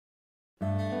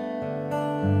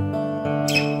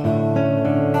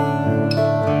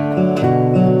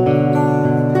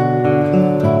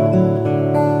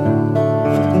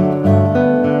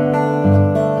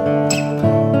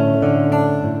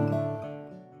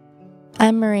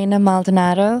I'm Marina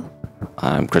Maldonado.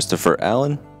 I'm Christopher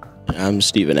Allen. I'm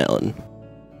Stephen Allen.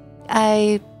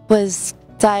 I was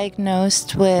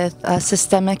diagnosed with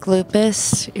systemic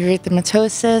lupus,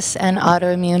 erythematosus, and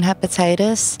autoimmune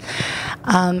hepatitis.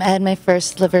 I had my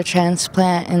first liver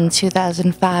transplant in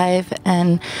 2005,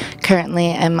 and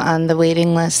currently I'm on the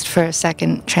waiting list for a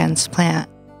second transplant.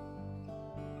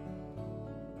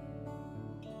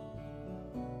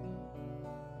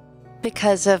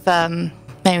 Because of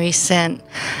my recent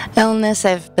illness,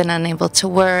 I've been unable to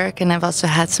work, and I've also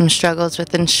had some struggles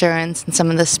with insurance, and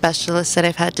some of the specialists that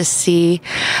I've had to see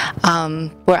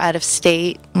were out of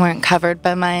state, weren't covered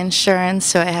by my insurance,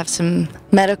 so I have some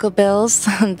medical bills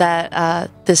that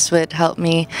this would help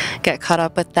me get caught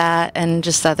up with that, and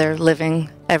just other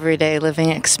everyday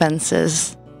living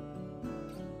expenses.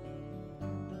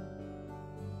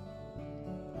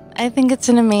 I think it's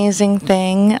an amazing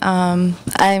thing.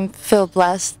 I feel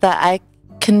blessed that I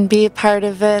can be a part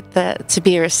of it, to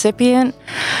be a recipient.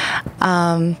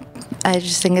 I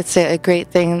just think it's a great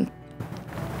thing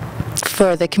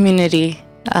for the community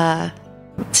to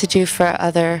do for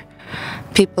other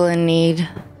people in need.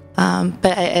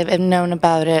 But I've known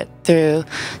about it through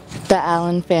the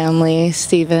Allen family,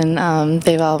 Stephen,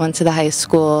 they all went to the high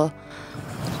school.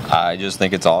 I just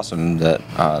think it's awesome that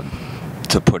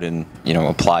to put in,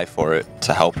 apply for it,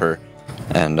 to help her,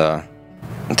 and to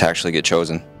actually get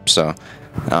chosen. So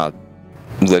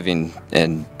living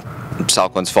in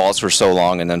South Glens Falls for so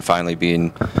long, and then finally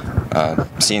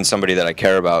seeing somebody that I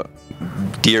care about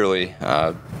dearly,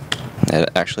 it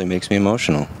actually makes me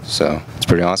emotional. So it's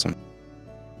pretty awesome.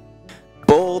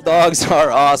 Bulldogs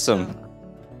are awesome.